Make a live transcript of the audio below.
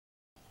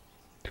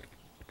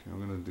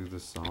gonna do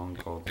this song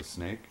called The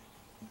Snake.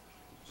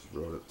 Just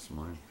wrote it this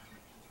morning.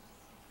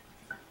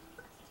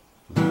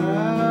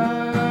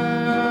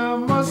 I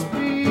must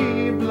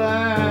be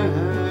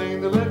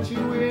blind to let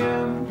you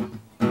in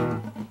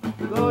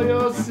with all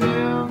your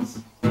sins.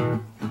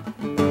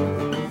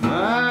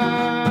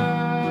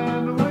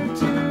 Find a way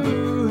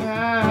to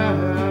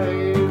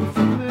hide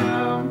from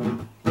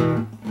them.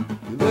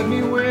 You let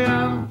me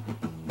win,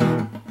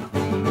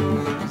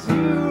 'cause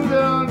you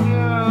don't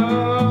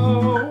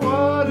know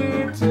what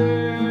it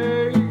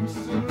takes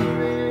to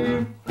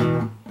live.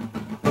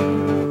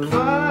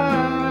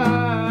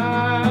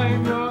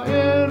 Find your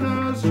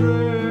inner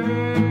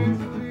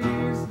strength,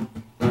 please.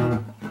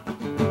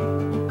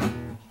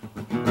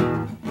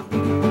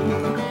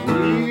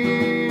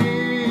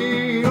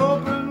 We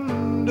open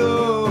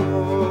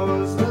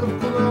doors that are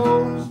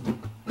closed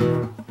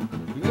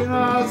in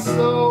our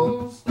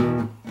souls.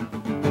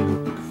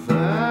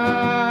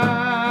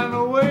 Find a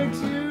way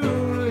to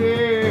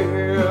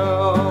live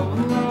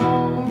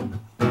alone,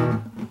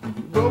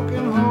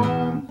 broken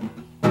home.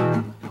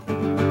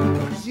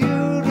 'Cause you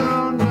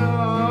don't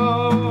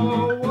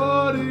know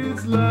what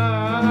it's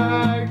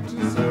like to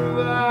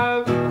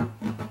survive.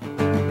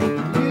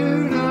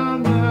 You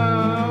don't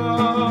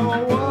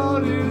know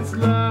what it's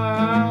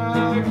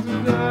like to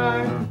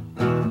die.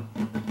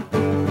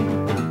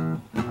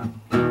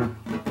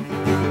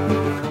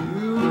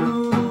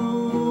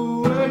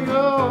 You wear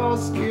your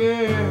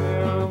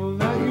skin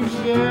that you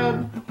shed.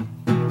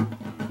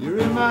 You're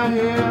in my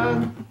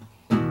head.